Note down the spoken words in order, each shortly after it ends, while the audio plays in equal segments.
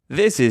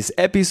This is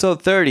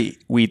episode 30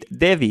 with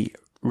Debbie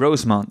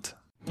Rosemont.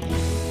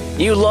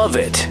 You love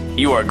it.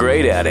 You are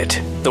great at it.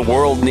 The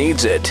world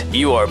needs it.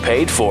 You are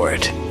paid for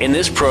it. In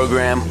this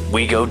program,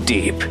 we go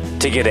deep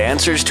to get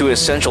answers to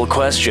essential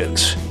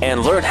questions and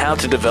learn how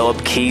to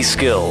develop key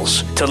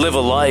skills to live a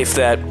life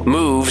that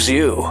moves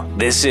you.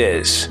 This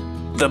is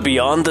the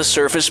Beyond the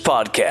Surface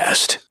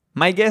podcast.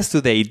 My guest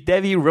today,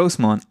 Debbie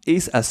Rosemont,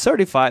 is a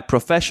certified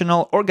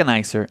professional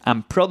organizer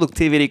and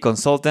productivity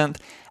consultant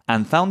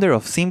and founder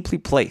of Simply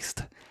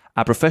Placed,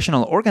 a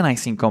professional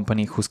organizing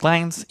company whose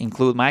clients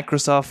include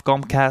Microsoft,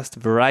 Comcast,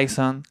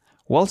 Verizon,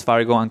 Wells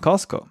Fargo, and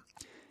Costco.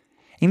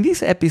 In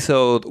this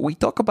episode, we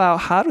talk about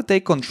how to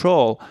take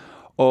control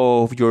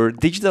of your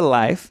digital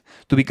life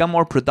to become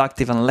more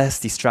productive and less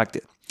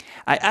distracted.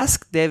 I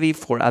asked Debbie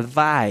for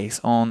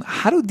advice on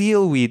how to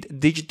deal with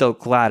digital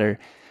clutter,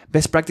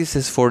 best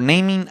practices for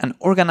naming and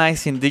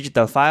organizing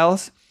digital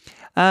files,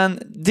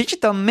 and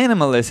digital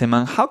minimalism,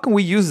 and how can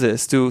we use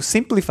this to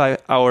simplify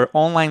our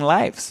online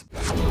lives.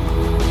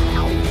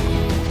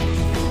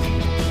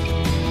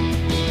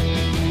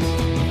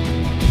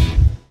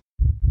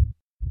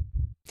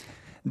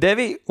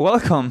 Debbie,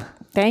 welcome.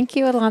 Thank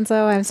you,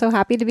 Alonso. I'm so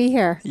happy to be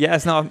here.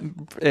 Yes, no,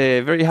 I'm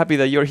very happy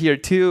that you're here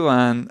too,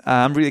 and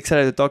I'm really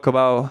excited to talk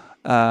about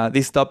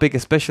this topic,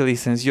 especially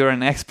since you're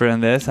an expert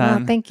in this.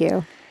 And, thank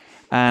you.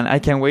 And I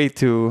can't wait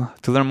to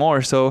learn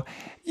more. So,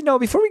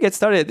 before we get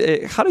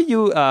started, how do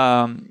you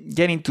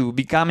get into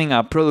becoming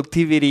a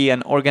productivity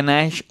and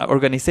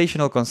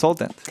organizational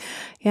consultant?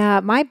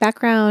 Yeah, my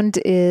background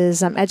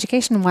is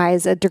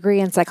education-wise a degree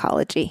in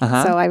psychology.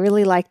 So I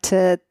really like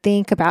to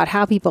think about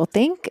how people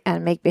think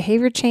and make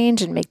behavior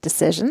change and make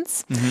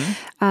decisions.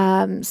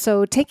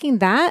 So taking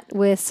that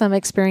with some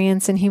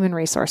experience in human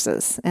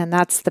resources, and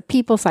that's the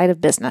people side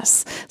of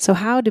business. So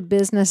how do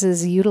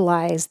businesses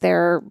utilize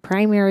their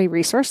primary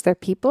resource, their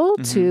people,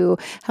 to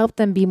help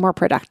them be more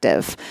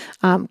productive?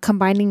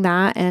 Combining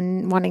that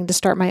and wanting to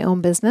start my own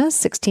business,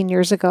 16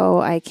 years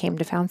ago, I came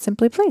to found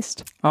Simply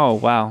Placed. Oh,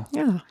 wow.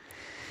 Yeah.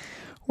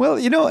 Well,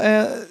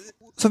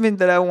 something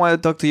that I want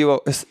to talk to you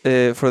about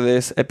for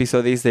this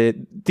episode is the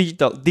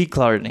digital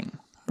decluttering,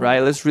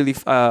 right? Let's really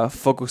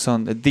focus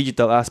on the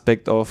digital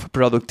aspect of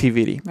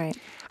productivity. Right.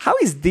 How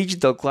is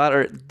digital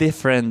clutter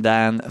different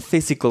than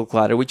physical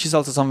clutter, which is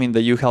also something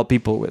that you help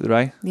people with,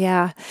 right?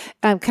 Yeah.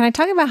 Can I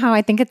talk about how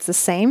I think it's the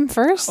same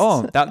first?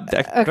 Oh,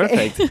 okay.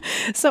 Perfect.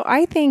 So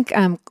I think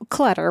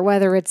clutter,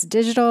 whether it's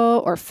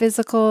digital or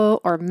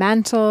physical or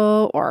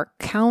mental or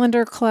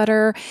calendar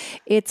clutter,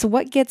 it's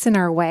what gets in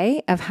our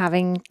way of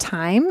having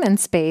time and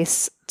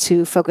space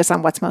to focus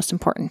on what's most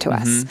important to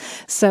us.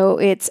 So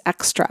it's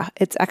extra,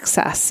 it's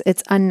excess,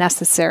 it's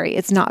unnecessary,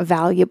 it's not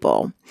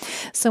valuable.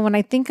 So when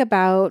I think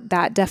about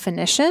that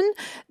definition,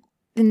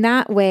 in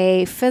that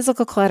way,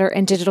 physical clutter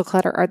and digital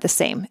clutter are the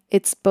same.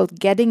 It's both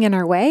getting in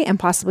our way and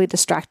possibly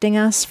distracting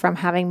us from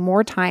having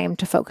more time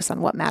to focus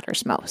on what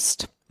matters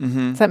most.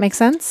 Does that make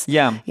sense?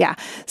 Yeah. Yeah.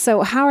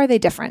 So how are they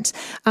different?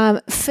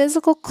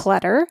 Physical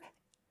clutter,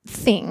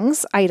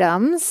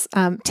 items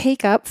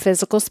take up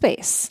physical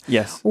space.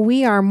 Yes.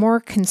 We are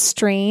more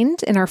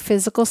constrained in our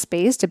physical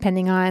space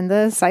depending on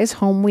the size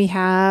home we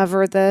have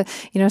or the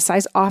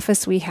size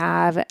office we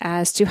have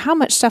as to how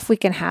much stuff we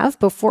can have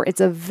before it's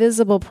a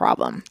visible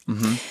problem.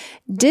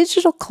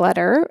 Digital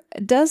clutter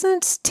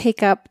doesn't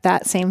take up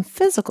that same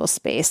physical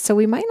space, so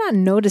we might not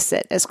notice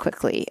it as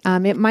quickly.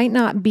 It might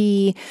not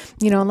be,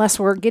 unless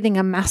we're getting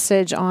a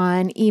message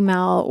on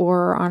email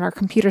or on our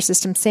computer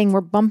system saying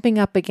we're bumping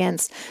up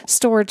against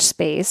storage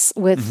space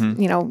with,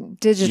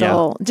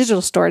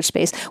 digital storage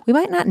space, we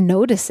might not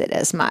notice it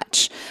as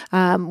much.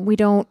 We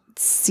don't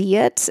see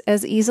it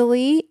as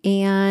easily,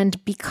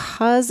 and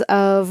because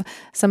of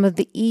some of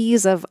the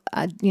ease of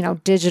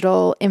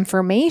digital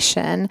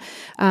information,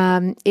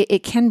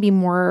 it can be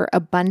more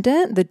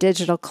abundant, the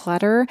digital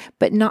clutter,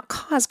 but not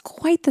cause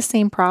quite the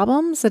same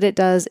problems that it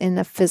does in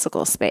the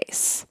physical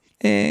space.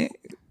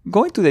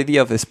 Going to the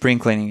idea of the spring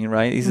cleaning,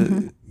 right?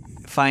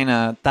 Find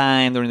a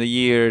time during the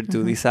year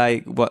to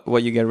decide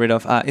what you get rid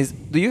of.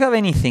 Do you have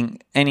anything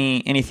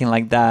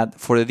like that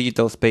for the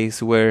digital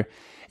space where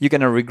you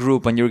kind of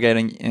regroup and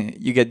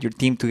you get your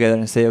team together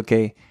and say,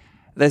 okay,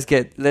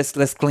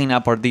 let's clean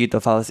up our digital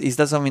files? Is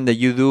that something that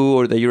you do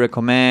or that you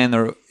recommend,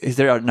 or is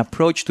there an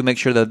approach to make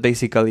sure that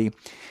basically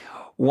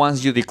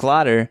once you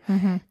declutter,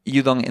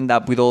 you don't end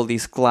up with all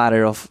this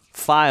clutter of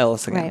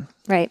files again?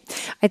 Right.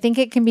 I think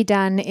it can be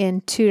done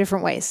in two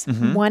different ways.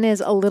 One is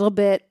a little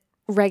bit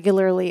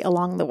regularly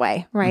along the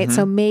way, right?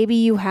 So maybe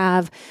you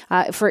have,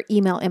 for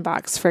email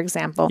inbox, for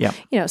example,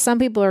 some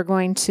people are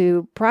going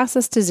to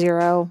process to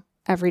zero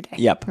every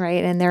day,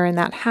 right? And they're in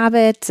that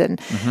habit.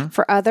 And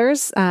for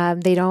others,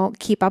 they don't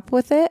keep up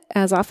with it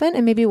as often.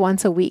 And maybe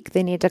once a week,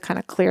 they need to kind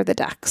of clear the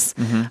decks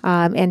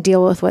and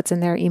deal with what's in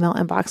their email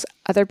inbox.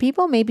 Other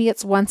people, maybe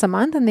it's once a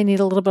month and they need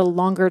a little bit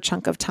longer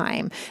chunk of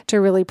time to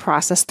really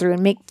process through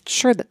and make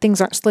sure that things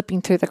aren't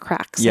slipping through the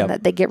cracks and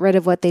that they get rid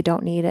of what they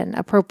don't need and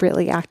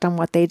appropriately act on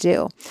what they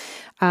do.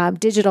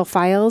 Digital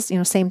files,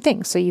 same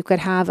thing. So you could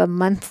have a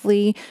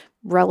monthly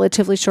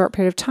relatively short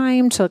period of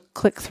time to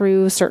click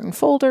through certain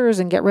folders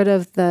and get rid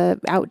of the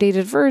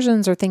outdated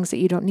versions or things that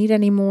you don't need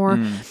anymore.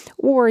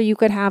 Or you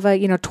could have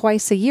a,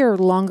 twice a year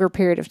longer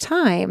period of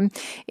time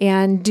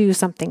and do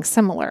something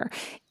similar.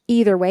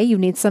 Either way, you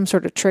need some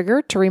sort of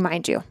trigger to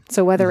remind you.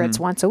 So whether it's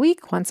once a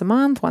week, once a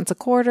month, once a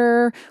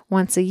quarter,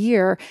 once a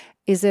year,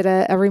 is it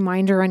a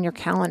reminder on your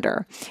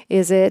calendar?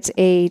 Is it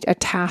a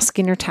task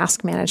in your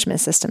task management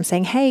system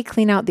saying, hey,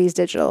 clean out these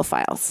digital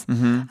files?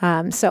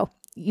 So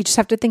you just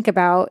have to think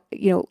about,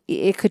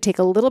 it could take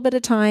a little bit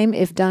of time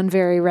if done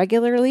very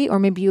regularly, or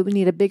maybe you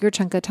need a bigger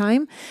chunk of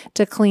time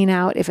to clean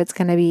out if it's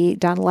going to be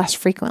done less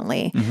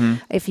frequently.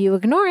 If you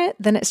ignore it,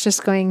 then it's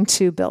just going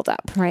to build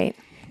up, right?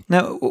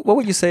 Now, what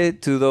would you say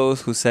to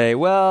those who say,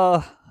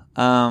 well,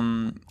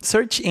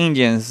 search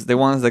engines, the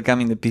ones that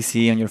come in the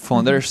PC on your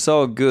phone, they're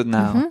so good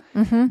now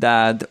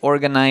that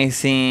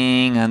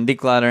organizing and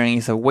decluttering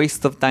is a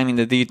waste of time in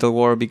the digital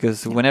world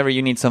because whenever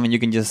you need something, you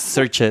can just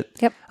search it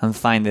and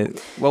find it.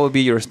 What would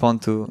be your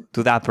response to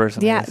that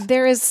person? Yeah,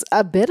 there is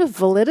a bit of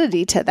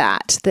validity to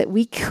that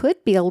we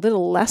could be a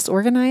little less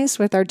organized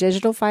with our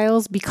digital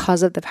files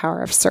because of the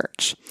power of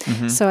search.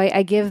 So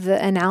I give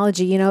the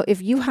analogy,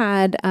 if you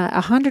had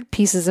 100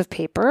 pieces of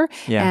paper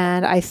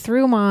and I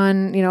threw them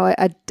on,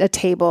 a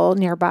table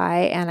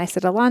nearby, and I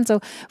said,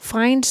 Alonzo,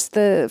 find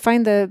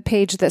the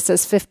page that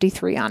says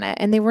 53 on it,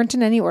 and they weren't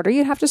in any order.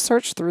 You'd have to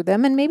search through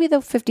them, and maybe the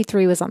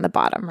 53 was on the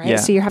bottom, right?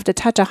 So you have to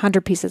touch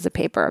 100 pieces of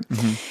paper.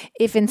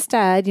 If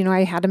instead,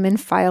 I had them in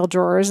file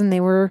drawers, and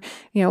they were,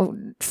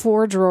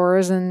 4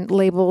 drawers and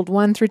labeled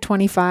 1 through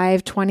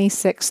 25,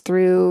 26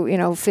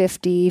 through,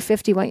 50,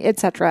 51,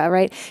 etc.,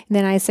 right? And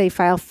then I say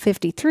file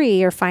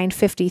 53 or find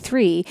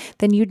 53,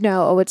 then you'd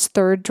know, oh, it's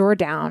third drawer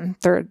down,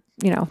 third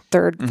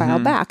file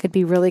back. It'd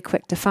be really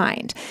quick to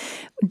find.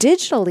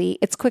 Digitally,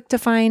 it's quick to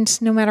find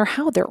no matter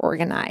how they're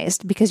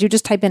organized because you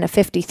just type in a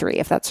 53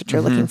 if that's what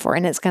you're looking for,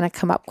 and it's going to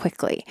come up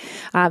quickly.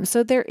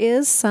 So there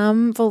is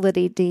some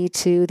validity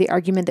to the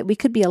argument that we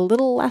could be a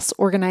little less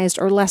organized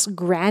or less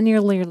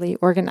granularly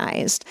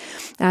organized.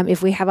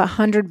 If we have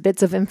 100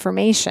 bits of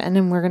information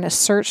and we're going to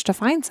search to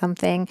find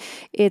something,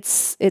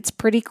 it's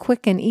pretty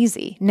quick and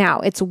easy. Now,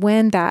 it's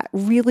when that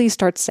really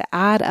starts to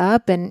add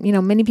up, and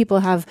many people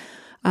have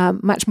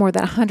much more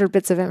than 100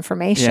 bits of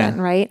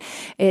information, right?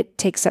 It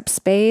takes up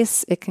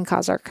space. It can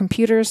cause our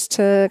computers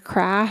to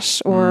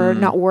crash or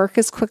not work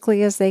as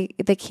quickly as they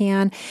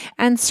can.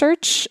 And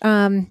search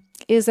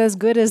is as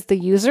good as the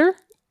user.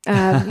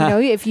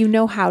 If you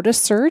know how to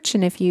search,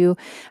 and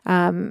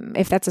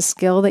if that's a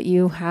skill that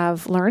you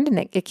have learned, and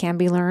it can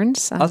be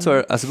learned.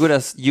 Also, as good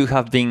as you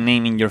have been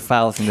naming your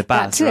files in the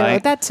past,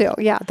 right? That too.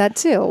 Yeah, that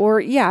too.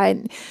 Or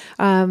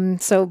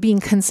so being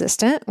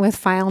consistent with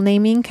file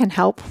naming can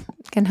help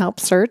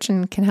search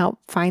and can help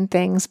find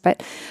things.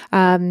 But,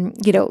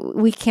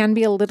 we can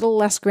be a little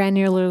less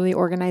granularly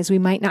organized. We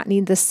might not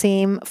need the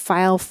same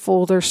file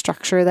folder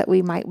structure that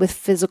we might with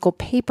physical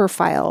paper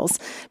files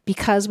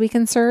because we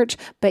can search,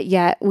 but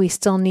yet we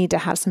still need to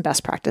have some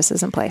best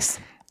practices in place.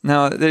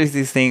 Now, there is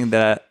this thing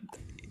that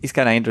is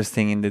kind of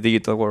interesting in the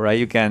digital world, right?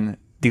 You can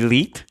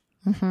delete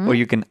or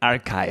you can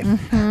archive.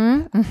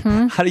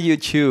 How do you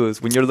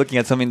choose when you're looking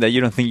at something that you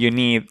don't think you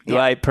need? Do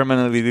I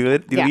permanently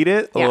delete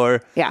it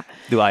or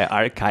do I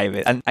archive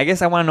it? And I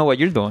guess I want to know what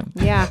you're doing.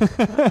 Yeah,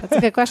 that's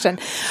a good question.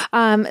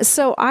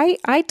 So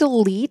I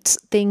delete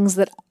things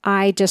that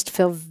I just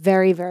feel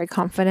very, very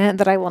confident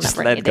that I will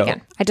never need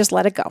again. I just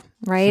let it go,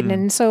 right?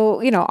 And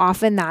so,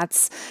 often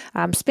that's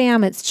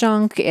spam, it's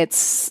junk,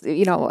 it's,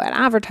 an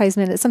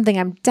advertisement, it's something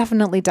I'm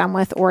definitely done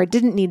with or I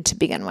didn't need to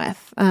begin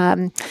with.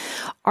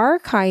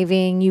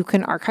 Archiving, you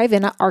can archive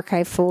in an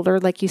archive folder,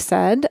 like you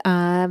said.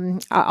 I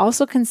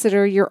also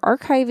consider you're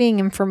archiving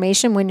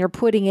information when you're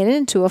putting it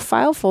into a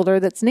file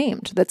folder that's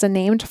a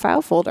named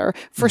file folder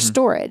for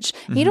storage.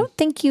 You don't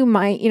think you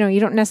might, you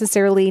don't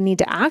necessarily need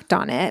to act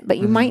on it, but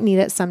you might need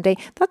it someday.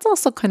 That's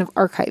also kind of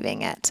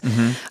archiving it.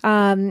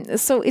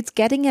 So it's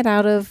getting it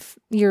out of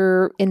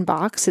your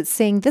inbox. It's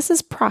saying, this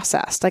is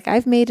processed. Like,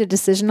 I've made a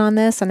decision on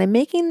this and I'm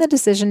making the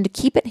decision to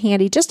keep it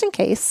handy just in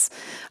case.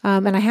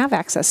 And I have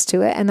access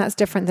to it. And that's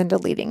different than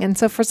deleting. And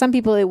so for some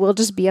people, it will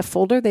just be a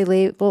folder they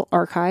label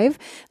archive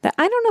that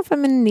I don't know if I'm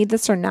going to need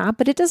this or not,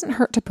 but it doesn't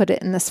hurt to put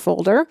it in this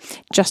folder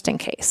just in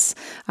case.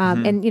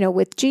 And,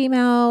 with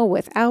Gmail,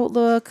 with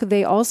Outlook,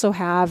 they also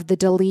have the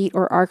delete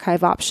or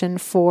archive option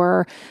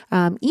for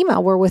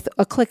email, where with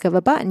a click of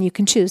a button, you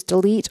can choose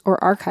delete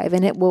or archive,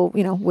 and it will,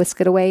 whisk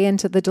it away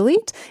into the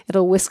delete.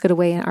 It'll whisk it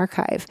away in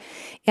archive.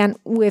 And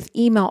with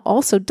email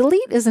also,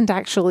 delete isn't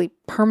actually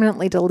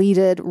permanently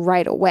deleted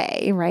right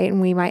away, right?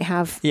 And we might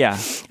have,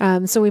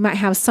 so we might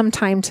have some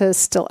time to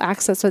still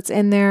access what's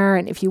in there.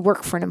 And if you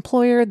work for an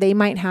employer, they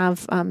might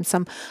have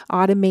some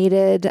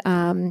automated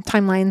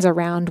timelines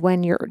around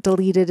when your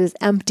deleted is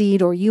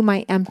emptied, or you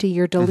might empty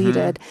your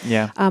deleted.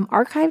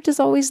 Archived is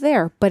always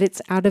there, but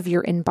it's out of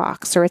your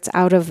inbox, or it's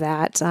out of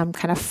that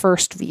kind of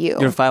first view.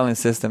 Your filing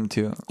system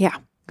too. Yeah.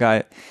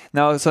 Got it.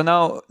 Now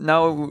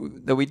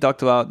that we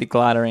talked about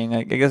decluttering,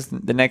 I guess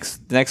the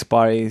next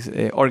part is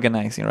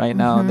organizing. Right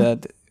now,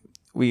 that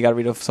we got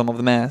rid of some of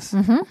the mess.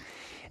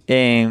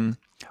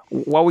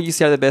 What would you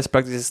say are the best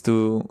practices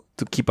to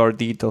keep our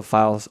digital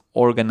files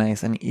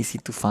organized and easy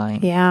to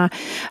find? Yeah.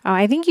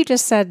 I think you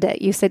just said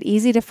that. You said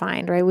easy to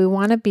find, right? We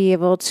want to be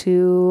able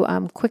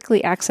to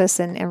quickly access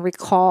and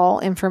recall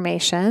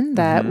information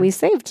that we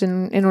saved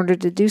in order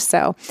to do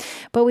so.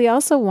 But we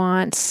also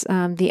want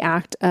the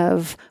act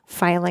of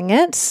filing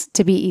it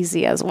to be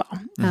easy as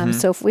well.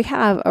 So if we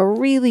have a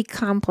really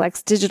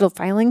complex digital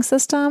filing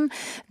system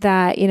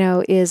that,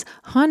 is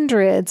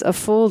hundreds of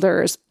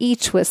folders,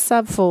 each with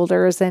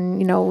subfolders,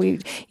 and,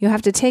 you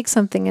have to take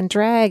something and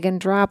drag and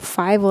drop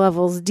 5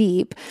 levels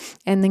deep,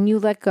 and then you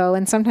let go,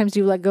 and sometimes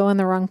you let go in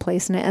the wrong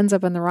place and it ends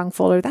up in the wrong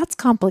folder. That's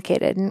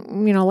complicated.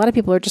 And, a lot of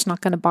people are just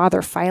not going to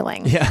bother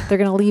filing. Yeah. They're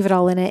going to leave it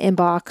all in an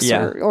inbox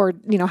or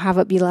have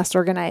it be less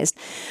organized.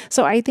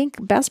 So I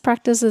think best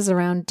practices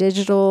around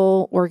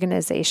digital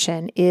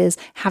organization is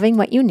having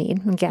what you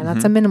need. Again,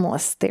 that's a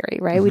minimalist theory,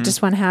 right? We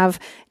just want to have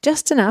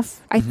just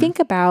enough. I think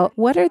about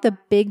what are the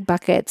big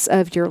buckets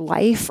of your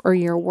life or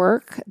your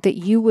work that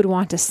you would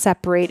want to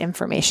separate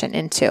information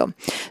into.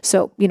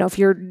 So,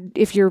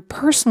 if you're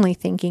personally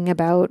thinking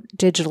about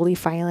digitally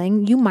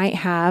filing, you might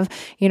have,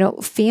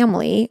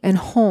 family and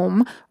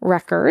home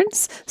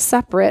records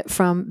separate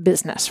from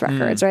business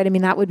records, right? I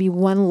mean, that would be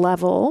one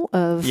level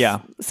of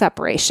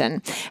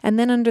separation. And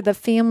then under the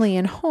family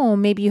and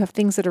home, maybe you have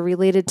things that are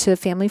related to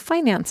family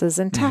finances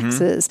and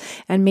taxes.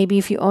 And maybe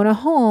if you own a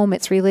home,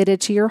 it's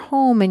related to your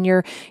home and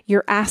your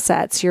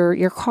assets,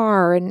 your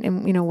car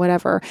and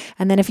whatever.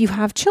 And then if you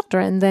have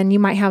children, then you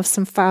might have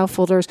some file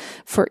folders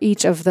for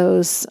each of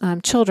those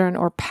children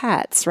or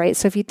pets, right?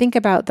 So if you think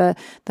about the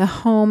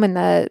home and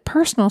the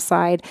personal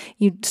side,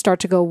 you start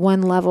to go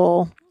one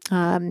level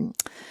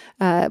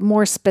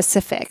more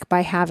specific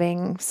by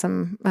having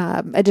some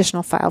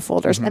additional file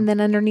folders. And then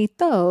underneath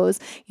those,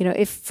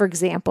 if, for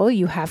example,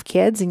 you have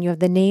kids and you have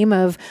the name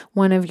of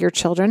one of your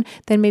children,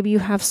 then maybe you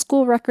have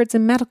school records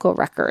and medical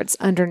records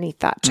underneath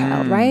that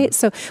child, right?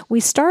 So we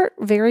start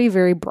very,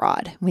 very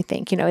broad. We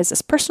think, is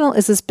this personal?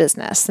 Is this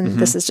business? And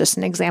this is just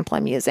an example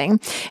I'm using.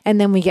 And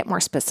then we get more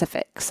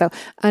specific. So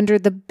under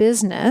the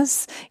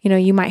business,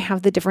 you might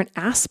have the different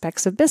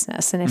aspects of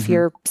business. And if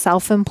you're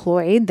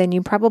self-employed, then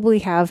you probably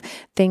have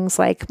things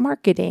like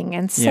marketing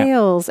and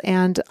sales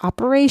and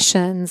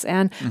operations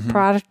and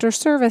product or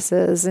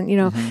services. And,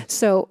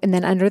 and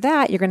then under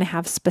that, you're going to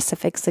have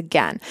specifics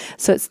again.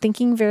 So it's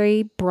thinking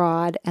very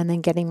broad and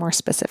then getting more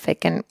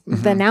specific. And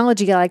the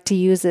analogy I like to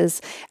use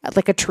is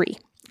like a tree,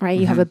 right?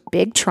 You have a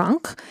big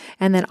trunk,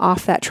 and then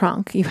off that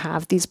trunk, you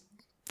have these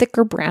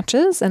thicker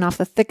branches, and off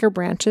the thicker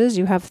branches,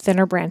 you have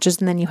thinner branches,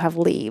 and then you have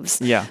leaves.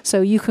 Yeah.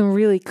 So you can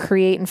really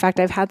create, in fact,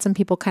 I've had some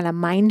people kind of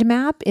mind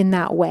map in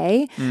that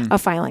way, a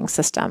filing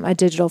system, a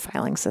digital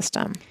filing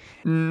system.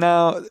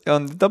 Now,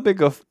 on the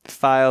topic of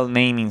file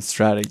naming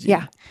strategy.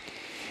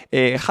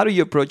 How do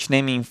you approach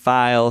naming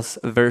files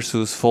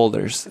versus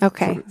folders?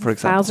 Okay, for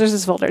example, files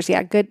versus folders.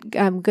 Yeah,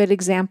 good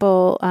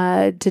example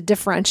to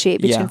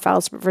differentiate between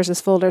files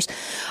versus folders.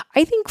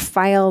 I think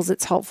files,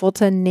 it's helpful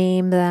to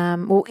name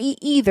them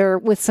either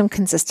with some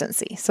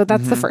consistency. So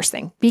that's the first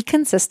thing. Be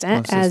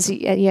consistent.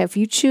 If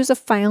you choose a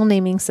file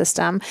naming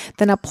system,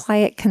 then apply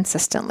it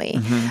consistently.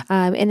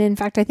 And in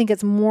fact, I think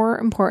it's more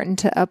important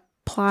to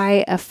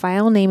apply a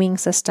file naming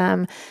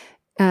system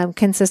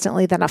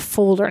consistently than a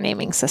folder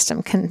naming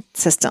system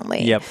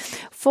consistently. Yep.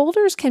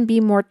 Folders can be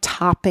more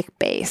topic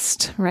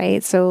based,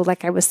 right? So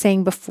like I was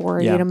saying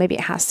before, maybe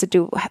it has to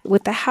do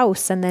with the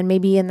house, and then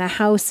maybe in the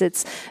house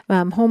it's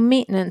home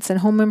maintenance and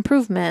home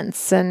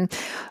improvements and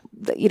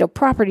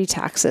property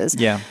taxes.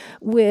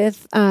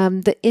 With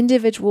the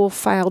individual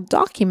file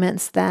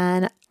documents,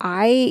 then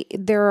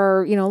there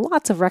are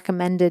lots of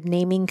recommended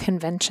naming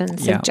convention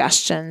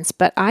suggestions,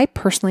 but I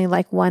personally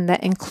like one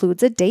that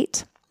includes a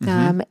date.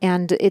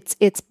 And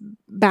it's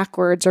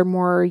backwards or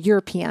more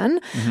European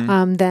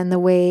than the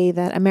way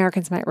that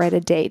Americans might write a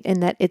date,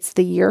 in that it's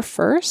the year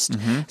first.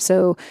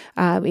 So,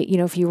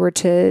 if you were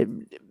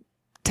to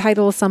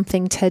title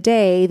something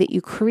today that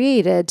you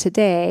created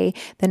today,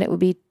 then it would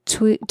be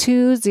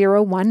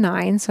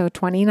 2019, so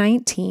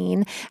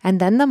 2019, and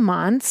then the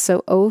month,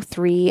 so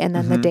 03, and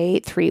then the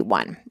date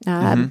 31.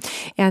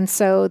 And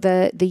so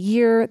the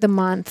year, the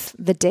month,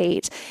 the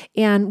date.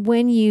 And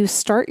when you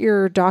start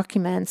your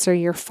documents or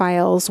your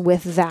files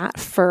with that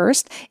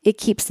first, it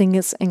keeps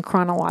things in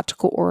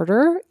chronological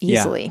order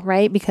easily,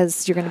 right?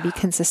 Because you're going to be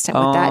consistent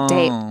with that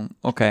date.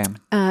 Okay.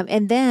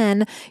 And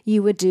then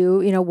you would do,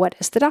 what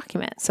is the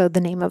document? So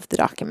the name of the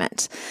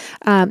document.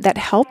 That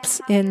helps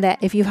in that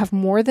if you have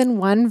more than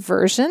one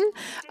version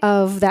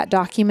of that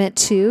document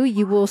too,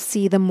 you will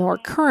see the more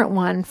current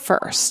one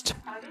first.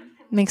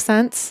 Makes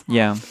sense?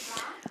 Yeah.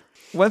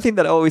 One thing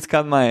that always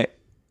caught my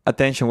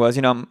attention was,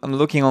 I'm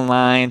looking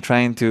online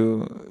trying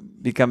to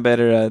become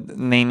better at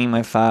naming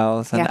my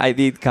files, and I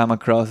did come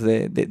across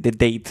the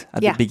date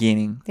at the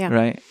beginning,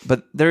 right?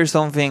 But there is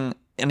something,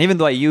 and even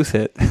though I use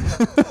it,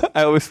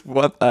 I always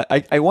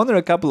I wonder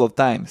a couple of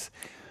times,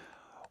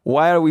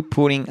 why are we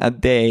putting a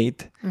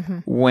date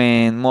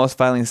when most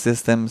filing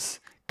systems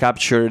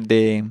capture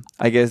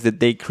the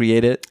date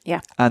created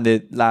Yeah. and the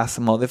last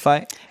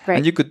modified. Right.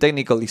 And you could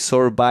technically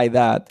sort by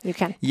that. You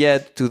can.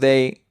 Yet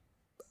today,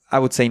 I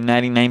would say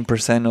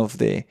 99% of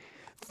the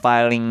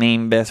filing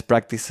name best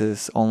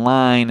practices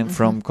online and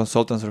from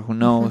consultants or who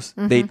knows,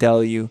 they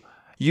tell you,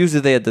 use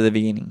the date at the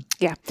beginning.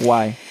 Yeah.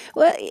 Why?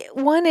 Well,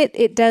 one,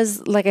 it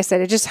does, like I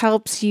said, it just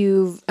helps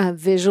you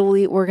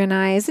visually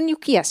organize. And you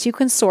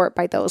can sort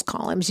by those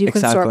columns. You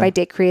can sort Exactly. by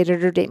date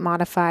created or date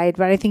modified.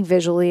 But I think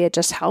visually it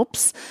just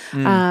helps.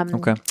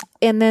 Okay.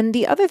 And then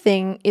the other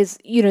thing is,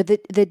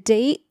 the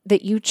date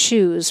that you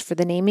choose for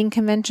the naming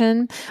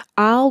convention,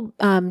 I'll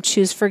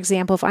choose, for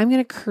example, if I'm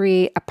going to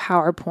create a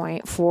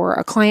PowerPoint for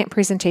a client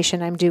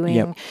presentation I'm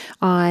doing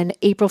on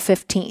April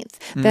 15th,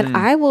 then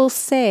I will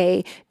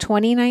say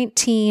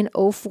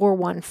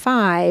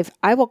 2019-0415,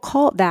 I will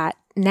call it that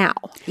now,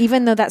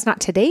 even though that's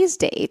not today's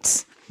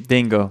date.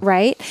 Bingo.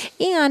 Right.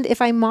 And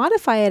if I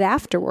modify it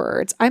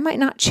afterwards, I might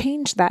not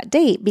change that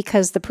date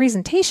because the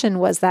presentation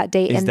was that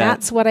date and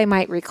that's what I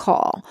might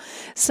recall.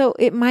 So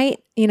it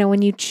might,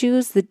 when you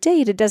choose the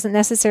date, it doesn't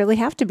necessarily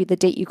have to be the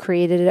date you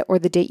created it or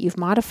the date you've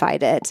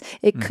modified it.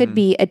 It could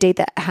be a date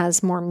that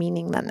has more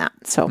meaning than that.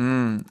 So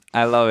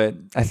I love it.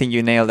 I think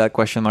you nailed that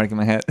question mark in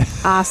my head.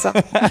 Awesome.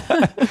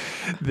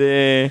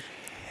 The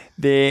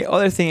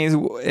other thing is,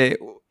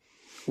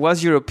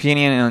 what's your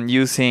opinion on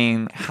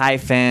using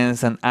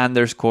hyphens and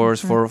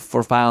underscores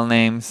for file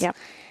names? Yep.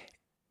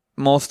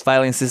 Most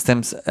filing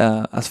systems,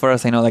 as far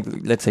as I know, like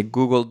let's say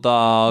Google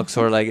Docs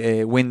or like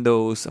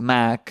Windows,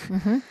 Mac,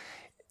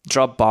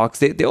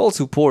 Dropbox, they all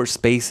support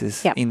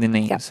spaces in the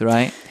names,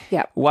 right?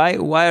 Yeah. Why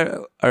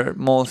are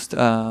most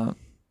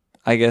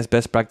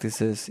best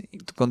practices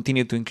to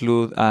continue to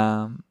include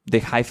the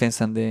hyphens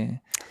and the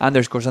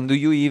underscores, and do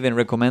you even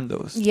recommend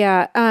those?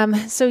 Yeah.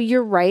 So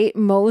you're right.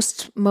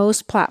 Most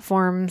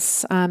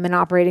platforms and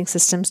operating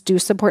systems do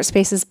support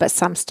spaces, but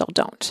some still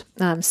don't.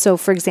 So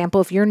for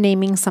example, if you're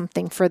naming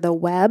something for the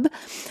web,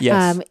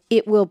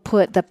 it will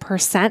put the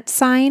 %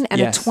 sign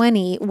and a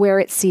 20 where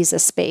it sees a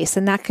space,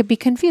 and that could be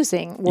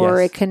confusing.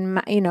 Or it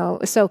can,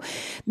 so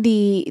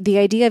the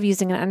idea of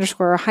using an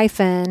underscore or a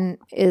hyphen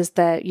is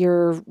that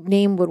your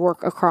name would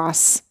work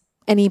across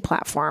any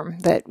platform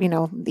that,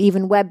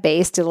 even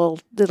web-based, it'll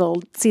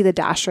see the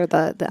dash or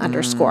the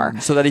underscore.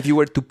 So that if you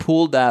were to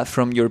pull that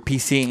from your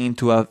PC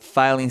into a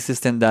filing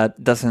system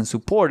that doesn't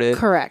support it,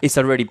 correct, it's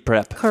already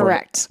prepped.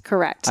 Correct.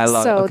 I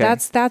love it. Okay.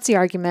 That's the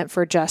argument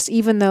for just,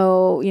 even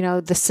though,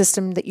 the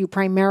system that you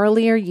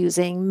primarily are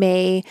using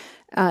may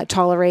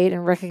tolerate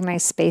and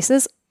recognize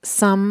spaces,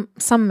 some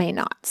may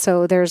not.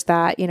 So there's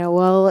that,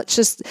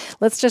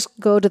 let's just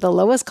go to the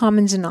lowest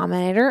common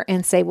denominator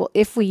and say, well,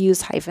 if we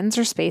use hyphens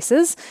or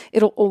spaces,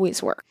 it'll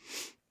always work.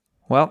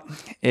 Well,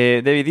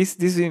 Debbie, this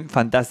is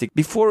fantastic.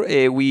 Before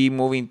we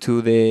move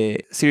into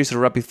the series of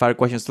rapid fire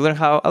questions to learn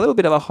a little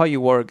bit about how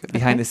you work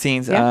behind the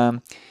scenes,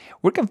 where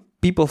can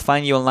people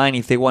find you online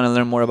if they want to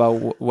learn more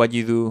about what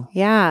you do?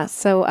 Yeah.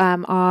 So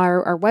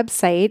our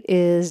website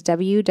is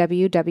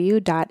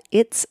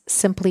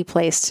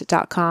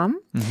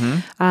www.itssimplyplaced.com.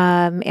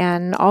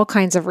 And all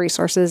kinds of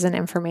resources and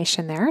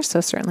information there.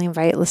 So certainly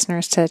invite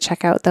listeners to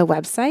check out the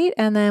website.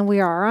 And then we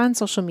are on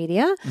social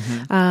media.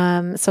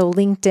 So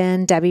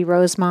LinkedIn, Debbie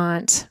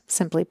Rosemont,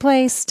 Simply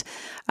Placed.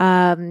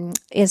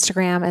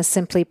 Instagram as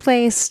Simply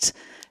Placed.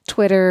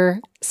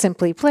 Twitter,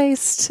 Simply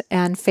Placed,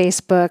 and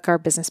Facebook, our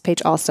business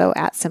page also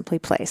at Simply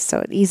Placed.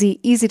 So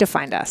easy to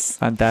find us.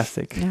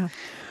 Fantastic. Yeah.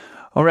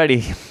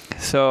 Alrighty.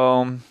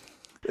 So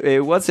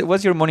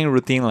what's your morning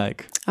routine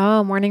like?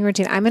 Oh, morning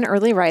routine. I'm an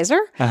early riser.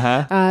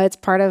 It's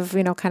part of,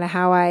 kind of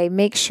how I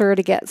make sure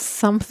to get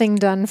something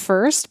done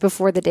first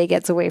before the day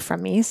gets away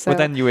from me. So what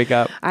time do you wake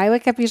up? I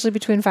wake up usually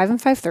between 5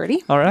 and 5:30.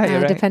 All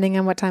right. Depending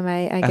on what time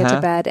I get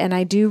to bed. And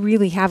I do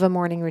really have a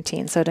morning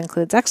routine. So it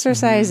includes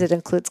exercise, it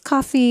includes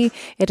coffee,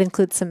 it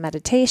includes some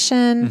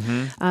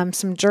meditation,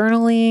 some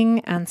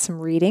journaling, and some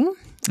reading.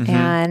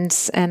 And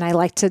I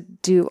like to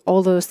do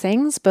all those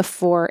things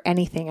before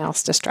anything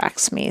else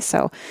distracts me.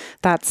 So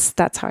that's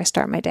how I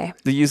start my day.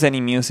 Do you use any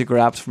music or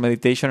apps for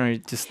meditation, or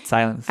just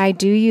silence? I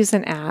do use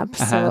an app.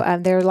 So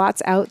there are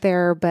lots out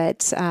there, but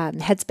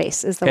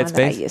Headspace is the one that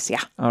I use.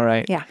 Yeah. All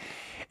right. Yeah.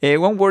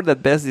 One word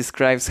that best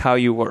describes how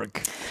you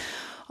work.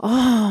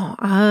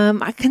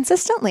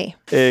 Consistently.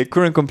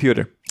 Current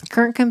computer.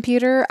 Current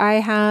computer, I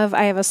have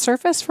a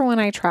Surface for when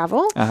I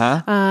travel,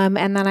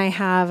 and then I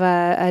have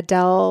a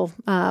Dell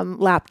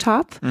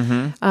laptop,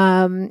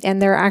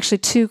 and there are actually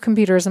two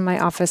computers in my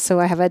office,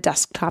 so I have a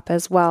desktop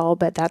as well.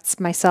 But that's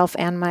myself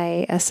and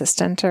my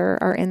assistant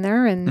are in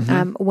there,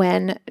 and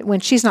when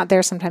she's not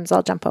there, sometimes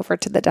I'll jump over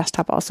to the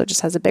desktop. Also,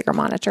 just has a bigger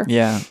monitor.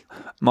 Yeah,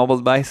 mobile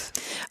device.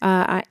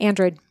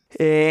 Android.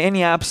 Any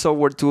apps,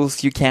 software,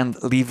 tools you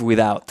can't live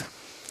without?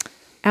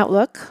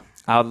 Outlook.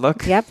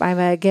 Yep.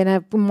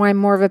 I'm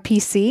more of a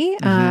PC.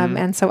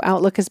 And so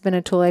Outlook has been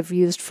a tool I've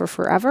used for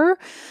forever.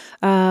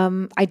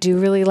 I do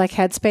really like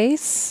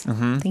Headspace.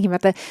 Thinking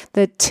about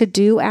the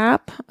To-Do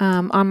app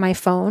on my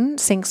phone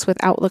syncs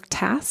with Outlook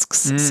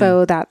tasks.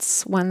 So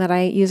that's one that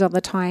I use all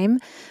the time.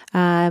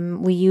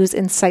 We use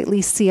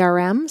Insightly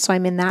CRM. So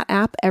I'm in that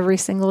app every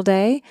single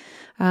day.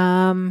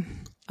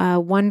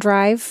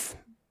 OneDrive,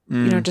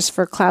 just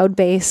for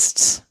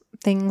cloud-based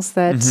things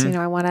that,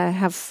 I want to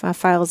have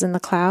files in the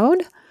cloud.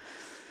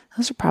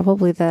 Those are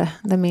probably the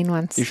main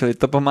ones. Usually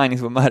top of mind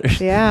is what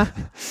matters. Yeah.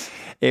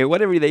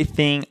 What everyday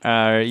thing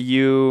are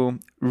you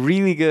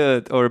really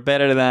good or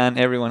better than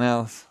everyone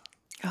else?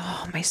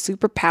 Oh, my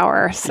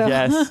superpower. So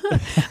yes.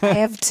 I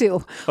have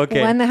two.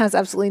 Okay. One that has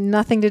absolutely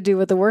nothing to do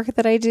with the work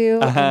that I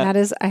do. And that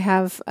is I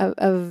have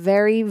a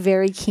very,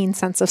 very keen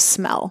sense of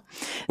smell.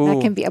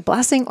 That can be a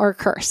blessing or a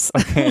curse.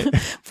 Okay.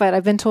 But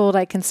I've been told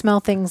I can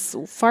smell things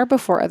far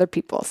before other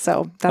people.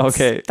 So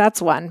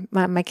that's one.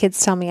 My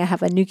kids tell me I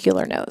have a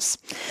nuclear nose.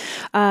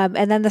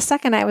 And then the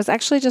second, I was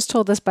actually just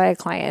told this by a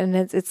client,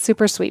 and it's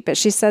super sweet. But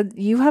she said,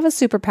 you have a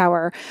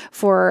superpower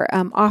for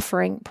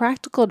offering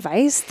practical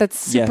advice that's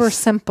super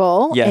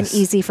simple. Yes.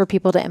 And easy for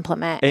people to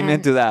implement.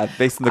 Amen to that,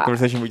 based on the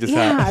conversation we just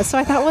had. Yeah, so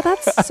I thought,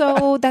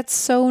 well, that's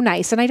so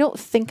nice. And I don't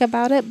think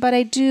about it, but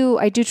I do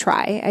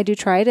try. I do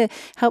try to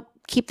help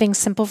keep things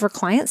simple for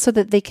clients so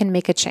that they can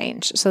make a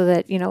change, so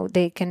that,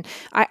 they can,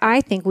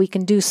 I think we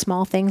can do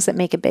small things that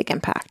make a big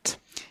impact.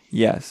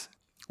 Yes.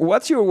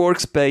 What's your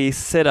workspace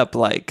setup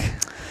like?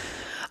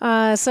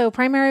 So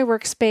primary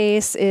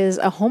workspace is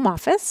a home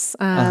office.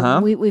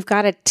 We've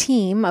got a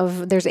team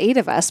there's 8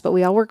 of us, but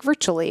we all work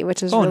virtually,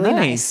 which is really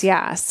nice.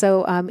 Yeah.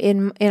 So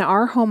in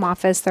our home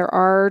office, there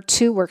are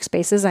 2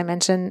 workspaces. I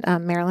mentioned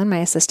Marilyn, my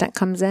assistant,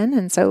 comes in.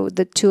 And so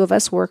the 2 of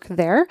us work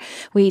there.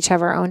 We each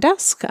have our own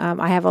desk.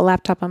 I have a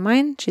laptop on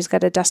mine. She's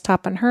got a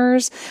desktop on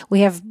hers.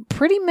 We have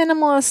pretty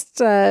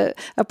minimalist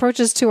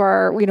approaches to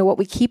our, what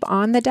we keep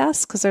on the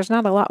desk, because there's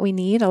not a lot we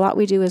need. A lot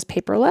we do is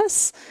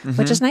paperless,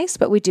 which is nice,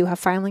 but we do have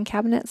filing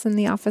cabinets in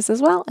the office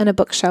as well, and a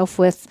bookshelf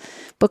with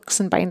books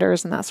and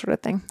binders and that sort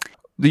of thing.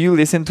 Do you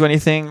listen to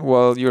anything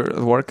while you're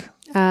at work?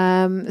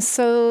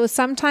 So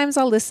sometimes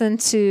I'll listen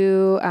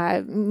to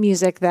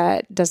music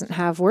that doesn't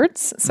have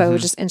words, so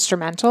just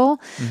instrumental.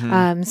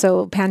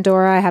 So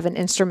Pandora, I have an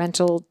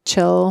instrumental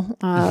chill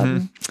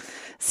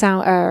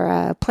sound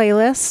or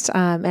playlist,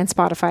 and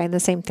Spotify, and the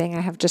same thing. I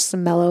have just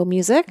some mellow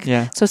music.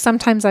 Yeah. So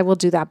sometimes I will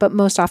do that, but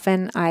most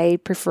often I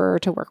prefer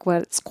to work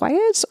when it's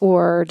quiet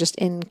or just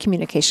in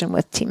communication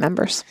with team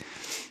members.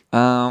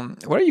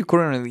 What are you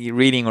currently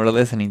reading or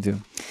listening to?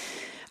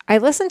 I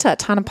listen to a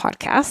ton of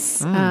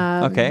podcasts.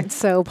 Okay.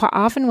 So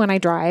often when I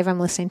drive, I'm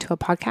listening to a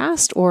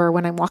podcast, or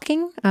when I'm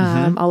walking,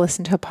 I'll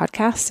listen to a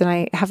podcast. And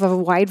I have a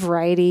wide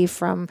variety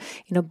from,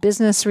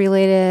 business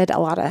related, a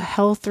lot of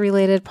health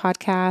related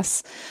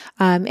podcasts.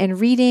 And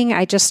reading,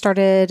 I just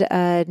started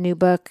a new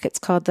book. It's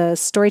called The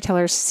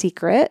Storyteller's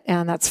Secret,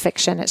 and that's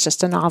fiction. It's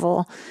just a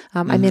novel.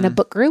 I'm in a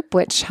book group,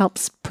 which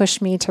helps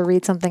push me to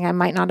read something I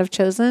might not have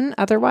chosen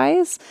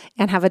otherwise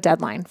and have a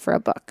deadline for a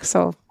book.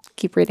 So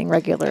keep reading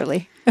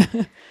regularly.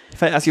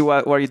 If I ask you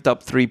what are your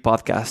top 3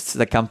 podcasts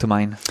that come to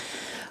mind?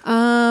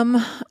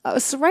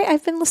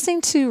 I've been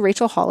listening to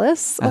Rachel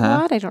Hollis a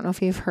lot. I don't know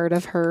if you've heard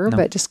of her,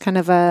 but just kind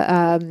of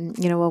a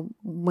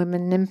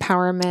women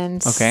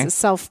empowerment,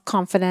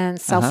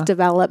 self-confidence,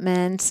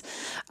 self-development.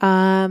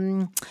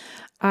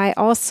 I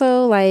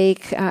also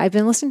I've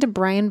been listening to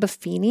Brian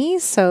Buffini.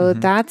 So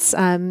that's,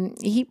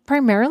 he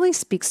primarily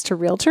speaks to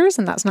realtors,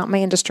 and that's not my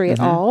industry at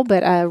all,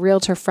 but a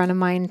realtor friend of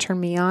mine turned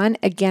me on.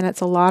 Again,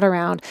 it's a lot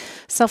around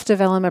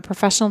self-development,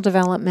 professional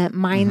development,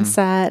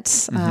 mindset.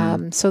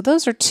 So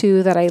those are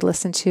 2 that I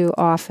listen to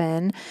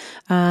often.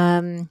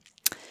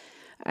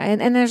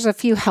 And there's a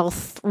few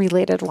health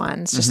related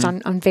ones just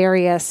on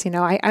various,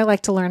 I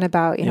like to learn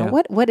about,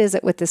 what is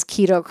it with this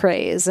keto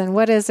craze, and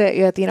what is it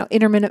with,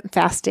 intermittent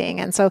fasting.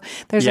 And so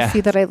there's a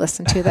few that I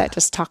listen to that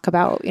just talk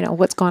about,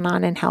 what's going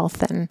on in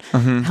health and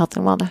health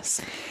and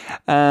wellness.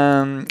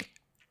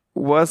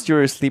 What's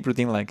your sleep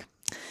routine like?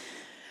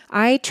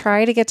 I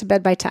try to get to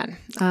bed by 10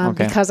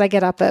 because I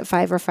get up at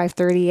 5 or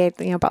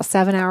 5:30. About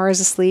 7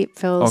 hours of sleep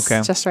feels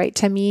just right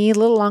to me. A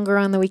little longer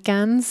on the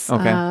weekends.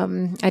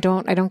 I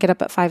don't get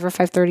up at 5 or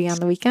 5:30 on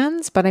the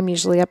weekends, but I'm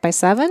usually up by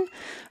 7.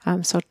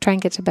 So try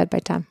and get to bed by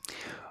 10.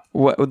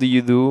 What do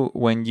you do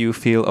when you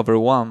feel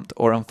overwhelmed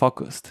or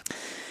unfocused?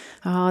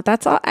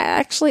 That's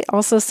actually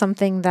also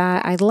something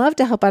that I love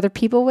to help other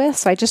people with.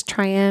 So I just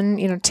try and,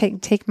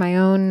 take my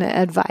own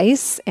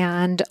advice.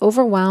 And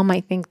overwhelm, I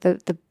think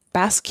the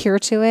best cure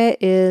to it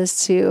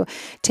is to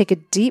take a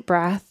deep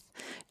breath,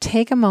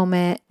 take a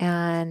moment,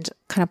 and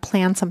kind of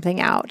plan something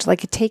out.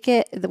 Take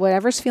it,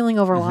 whatever's feeling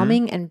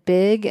overwhelming and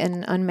big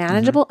and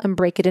unmanageable, and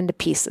break it into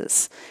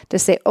pieces to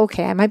say,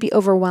 okay, I might be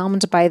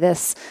overwhelmed by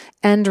this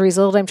end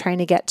result I'm trying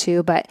to get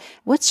to, but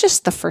what's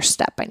just the first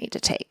step I need to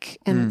take?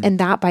 And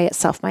that by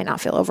itself might not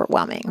feel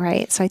overwhelming,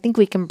 right? So I think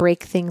we can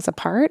break things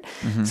apart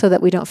so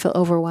that we don't feel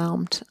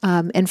overwhelmed.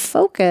 And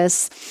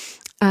focus,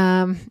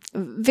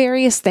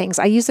 various things.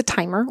 I use a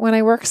timer when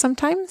I work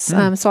sometimes.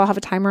 So I'll have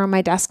a timer on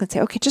my desk and say,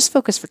 okay, just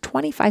focus for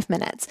 25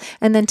 minutes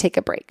and then take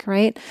a break,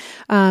 right?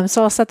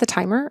 So I'll set the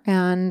timer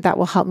and that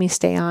will help me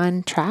stay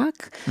on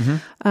track.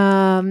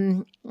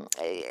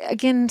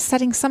 Again,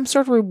 setting some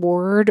sort of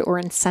reward or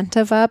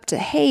incentive up to,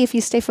 hey, if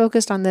you stay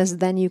focused on this,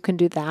 then you can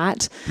do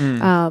that.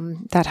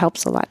 That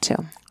helps a lot too.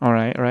 All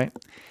right.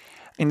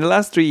 In the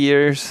last 3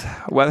 years,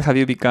 what have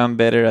you become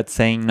better at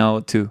saying no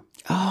to?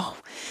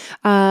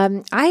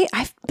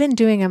 I've been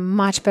doing a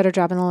much better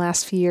job in the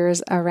last few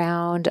years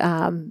around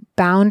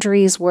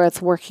boundaries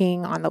with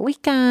working on the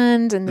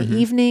weekend and the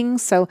evening.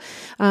 So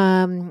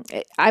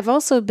I've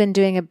also been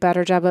doing a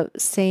better job of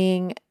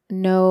saying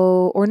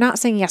no or not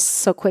saying yes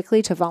so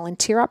quickly to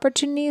volunteer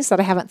opportunities that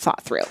I haven't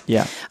thought through.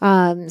 Yeah.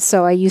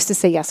 So I used to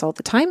say yes all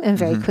the time and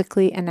very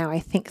quickly, and now I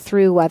think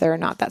through whether or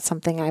not that's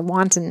something I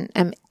want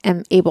and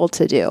am able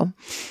to do.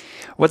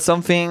 What's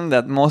something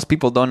that most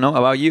people don't know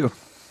about you?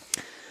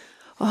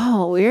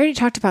 Oh, we already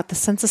talked about the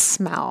sense of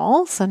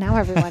smell, so now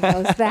everyone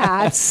knows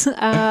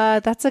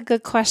that. That's a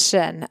good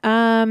question.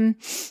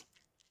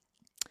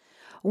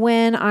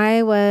 When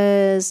I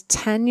was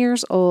 10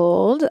 years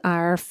old,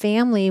 our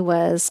family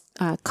was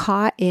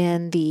caught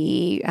in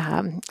the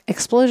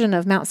explosion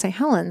of Mount St.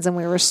 Helens, and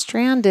we were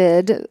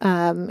stranded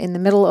in the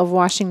middle of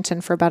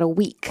Washington for about a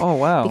week. Oh,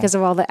 wow. Because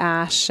of all the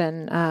ash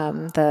and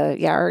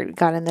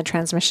got in the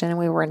transmission, and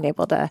we weren't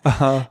able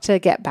to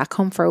get back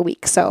home for a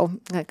week. So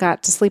I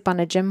got to sleep on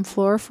a gym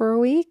floor for a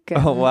week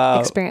and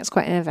experienced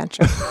quite an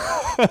adventure.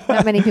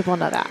 Not many people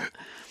know that.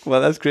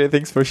 Well, that's great.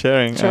 Thanks for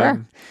sharing.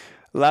 Sure.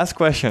 Last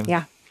question.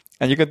 Yeah.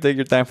 And you can take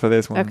your time for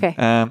this one. Okay.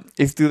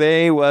 If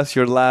today was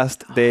your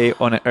last day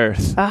on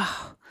Earth,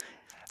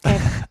 Okay.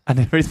 and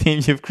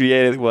everything you've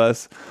created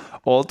was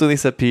all to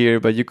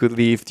disappear, but you could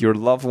leave your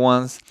loved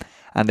ones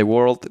and the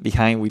world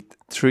behind with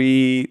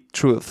 3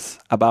 truths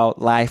about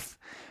life,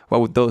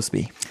 what would those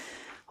be?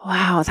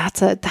 Wow,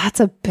 that's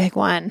a big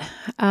one.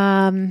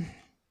 I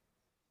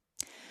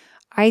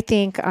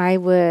think I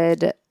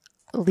would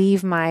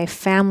leave my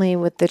family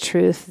with the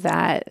truth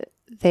that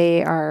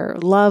they are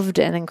loved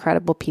and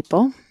incredible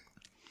people.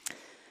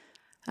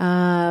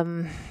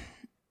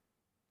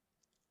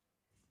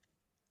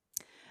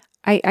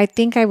 I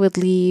think I would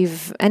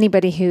leave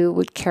anybody who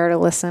would care to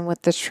listen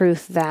with the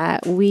truth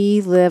that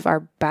we live our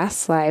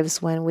best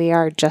lives when we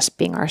are just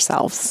being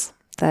ourselves.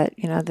 That,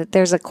 that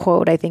there's a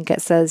quote, I think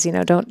it says,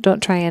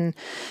 don't try and,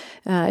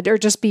 or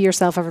just be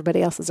yourself.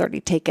 Everybody else is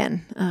already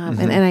taken.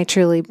 And I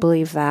truly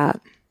believe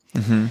that.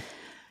 And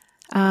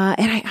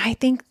I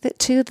think that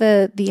too,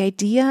 the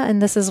idea,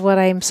 and this is what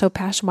why I'm so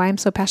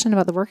passionate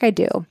about the work I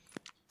do.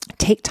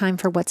 Take time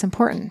for what's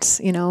important,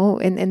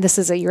 and this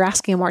is you're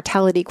asking a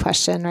mortality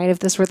question, right? If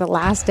this were the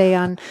last day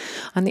on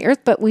the earth,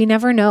 but we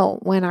never know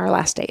when our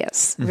last day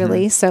is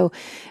really. So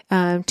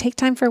take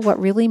time for what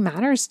really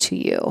matters to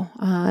you.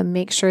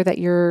 Make sure that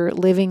you're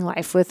living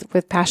life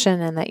with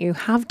passion and that you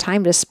have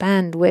time to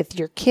spend with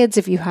your kids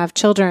if you have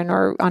children,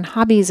 or on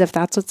hobbies if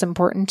that's what's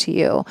important to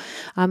you.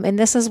 And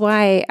this is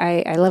why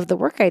I love the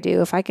work I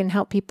do. If I can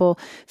help people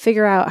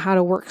figure out how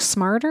to work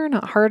smarter,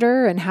 not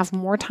harder, and have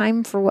more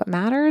time for what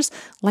matters,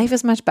 life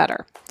is much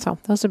better. So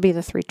those would be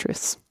the 3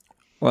 truths.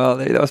 Well,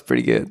 that was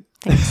pretty good.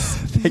 Thanks.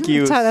 Thank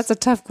you. That's a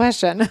tough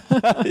question.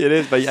 It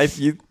is, but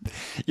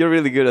you're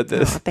really good at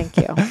this. Oh, thank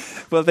you.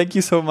 Well, thank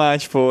you so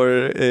much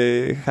for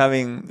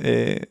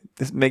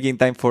making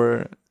time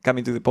for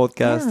coming to the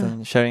podcast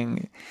and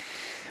sharing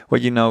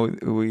what you know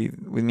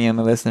with me and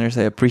my listeners.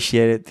 I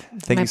appreciate it.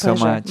 Thank you so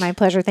much. My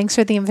pleasure. Thanks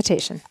for the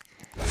invitation.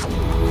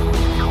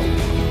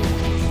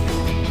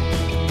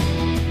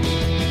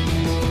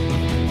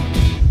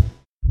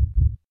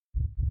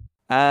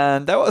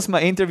 And that was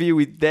my interview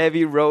with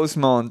Debbie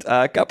Rosemond.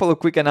 A couple of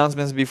quick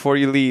announcements before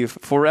you leave.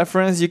 For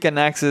reference, you can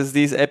access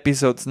this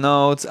episode's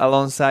notes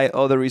alongside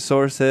other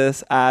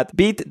resources at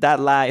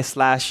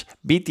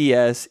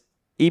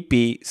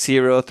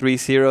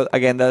bit.ly/BTSEP030.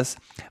 Again, that's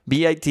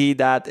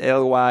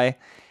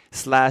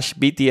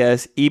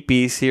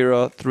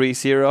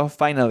bit.ly/BTSEP030.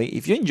 Finally,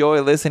 if you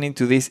enjoy listening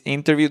to this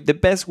interview, the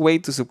best way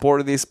to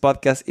support this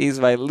podcast is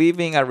by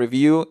leaving a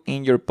review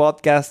in your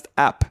podcast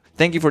app.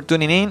 Thank you for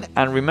tuning in,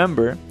 and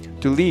remember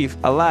to live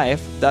a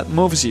life that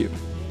moves you.